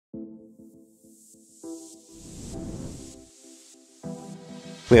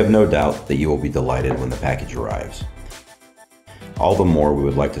We have no doubt that you will be delighted when the package arrives. All the more we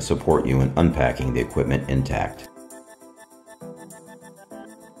would like to support you in unpacking the equipment intact.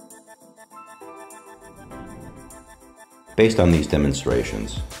 Based on these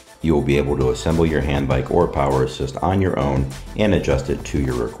demonstrations, you will be able to assemble your handbike or power assist on your own and adjust it to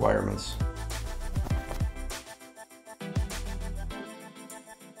your requirements.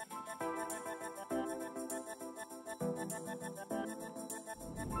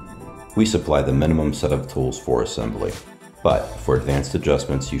 We supply the minimum set of tools for assembly, but for advanced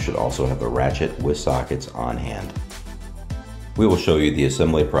adjustments you should also have a ratchet with sockets on hand. We will show you the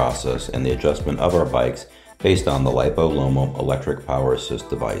assembly process and the adjustment of our bikes based on the LiPo-Lomo electric power assist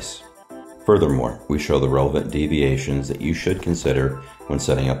device. Furthermore, we show the relevant deviations that you should consider when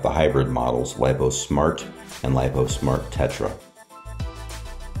setting up the hybrid models LiPo Smart and LiPo Smart Tetra.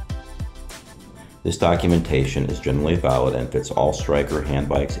 This documentation is generally valid and fits all Stricker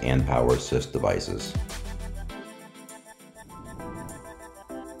handbikes and power assist devices.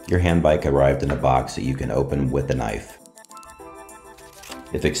 Your handbike arrived in a box that you can open with a knife.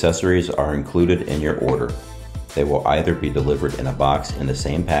 If accessories are included in your order, they will either be delivered in a box in the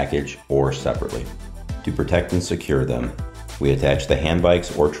same package or separately. To protect and secure them, we attach the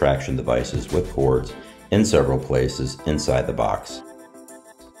handbikes or traction devices with cords in several places inside the box.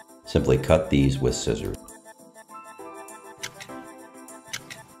 Simply cut these with scissors.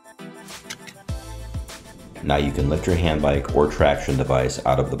 Now you can lift your handbike or traction device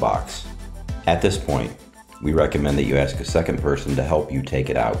out of the box. At this point, we recommend that you ask a second person to help you take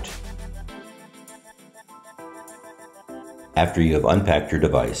it out. After you have unpacked your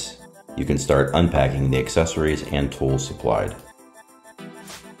device, you can start unpacking the accessories and tools supplied.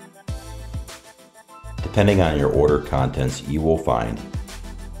 Depending on your order contents, you will find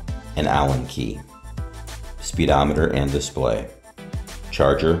an Allen key, speedometer and display,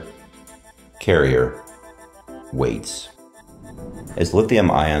 charger, carrier, weights. As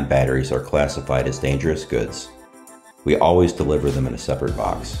lithium-ion batteries are classified as dangerous goods, we always deliver them in a separate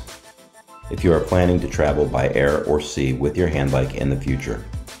box. If you are planning to travel by air or sea with your handbike in the future,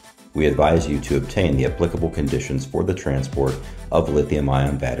 we advise you to obtain the applicable conditions for the transport of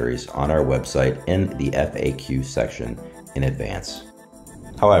lithium-ion batteries on our website in the FAQ section in advance.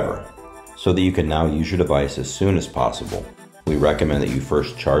 However, so that you can now use your device as soon as possible, we recommend that you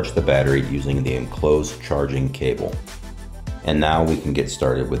first charge the battery using the enclosed charging cable. And now we can get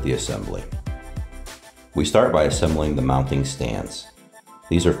started with the assembly. We start by assembling the mounting stands.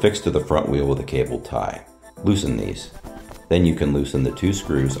 These are fixed to the front wheel with a cable tie. Loosen these. Then you can loosen the two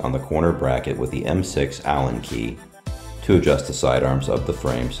screws on the corner bracket with the M6 Allen key to adjust the sidearms of the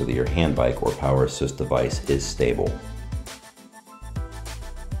frame so that your handbike or power assist device is stable.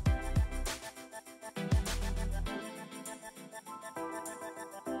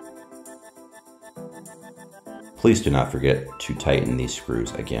 Please do not forget to tighten these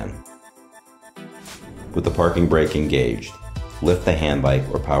screws again. With the parking brake engaged, lift the handbike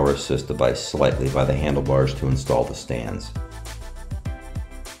or power assist device slightly by the handlebars to install the stands.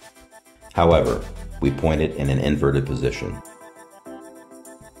 However, we point it in an inverted position.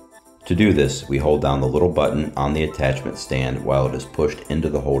 To do this, we hold down the little button on the attachment stand while it is pushed into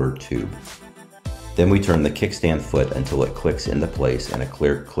the holder tube. Then we turn the kickstand foot until it clicks into place and a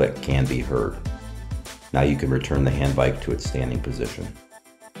clear click can be heard. Now you can return the handbike to its standing position.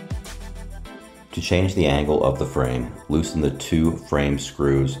 To change the angle of the frame, loosen the two frame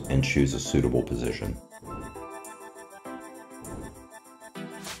screws and choose a suitable position.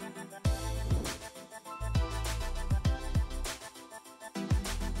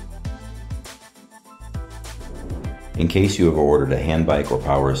 In case you have ordered a handbike or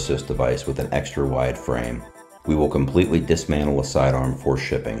power assist device with an extra wide frame, we will completely dismantle a sidearm for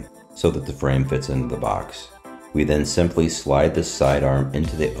shipping so that the frame fits into the box. We then simply slide this sidearm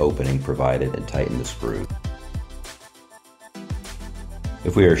into the opening provided and tighten the screw.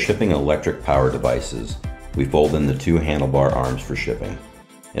 If we are shipping electric power devices, we fold in the two handlebar arms for shipping.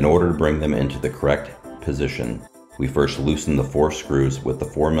 In order to bring them into the correct position, we first loosen the 4 screws with the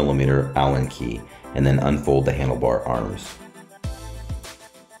 4mm Allen key and then unfold the handlebar arms.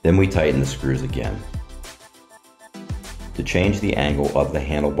 Then we tighten the screws again. To change the angle of the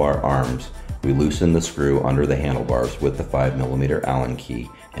handlebar arms, we loosen the screw under the handlebars with the 5mm Allen key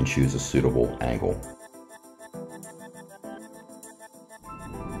and choose a suitable angle.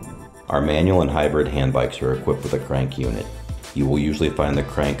 Our manual and hybrid handbikes are equipped with a crank unit. You will usually find the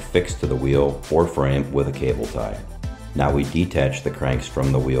crank fixed to the wheel or frame with a cable tie. Now we detach the cranks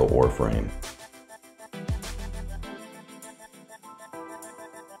from the wheel or frame.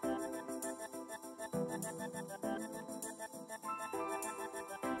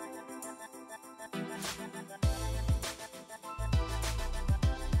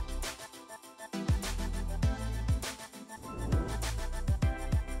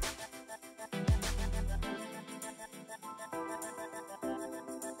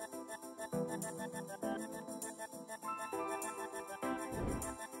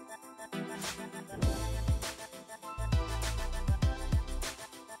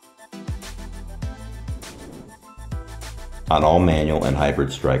 On all manual and hybrid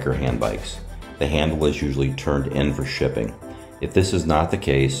Stricker hand bikes, the handle is usually turned in for shipping. If this is not the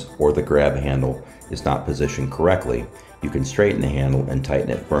case, or the grab handle is not positioned correctly, you can straighten the handle and tighten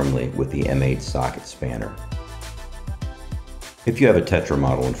it firmly with the M8 socket spanner. If you have a Tetra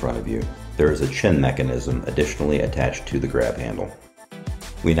model in front of you, there is a chin mechanism additionally attached to the grab handle.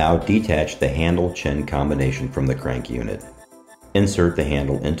 We now detach the handle-chin combination from the crank unit. Insert the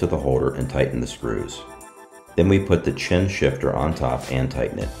handle into the holder and tighten the screws. Then we put the chin shifter on top and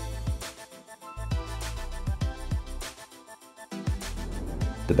tighten it.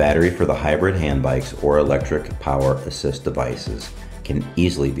 The battery for the hybrid hand bikes or electric power assist devices can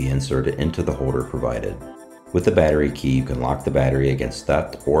easily be inserted into the holder provided. With the battery key, you can lock the battery against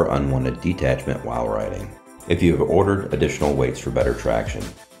theft or unwanted detachment while riding. If you have ordered additional weights for better traction,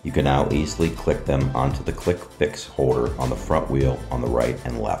 you can now easily click them onto the Click Fix holder on the front wheel on the right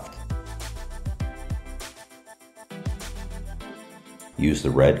and left. Use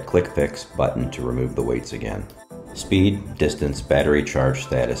the red Click Fix button to remove the weights again. Speed, distance, battery charge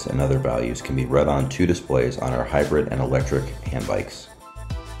status, and other values can be read on two displays on our hybrid and electric hand bikes.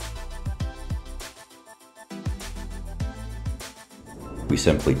 We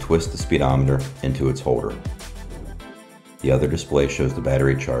simply twist the speedometer into its holder. The other display shows the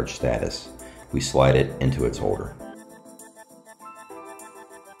battery charge status. We slide it into its holder.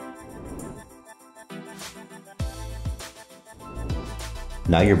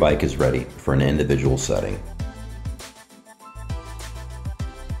 Now your bike is ready for an individual setting.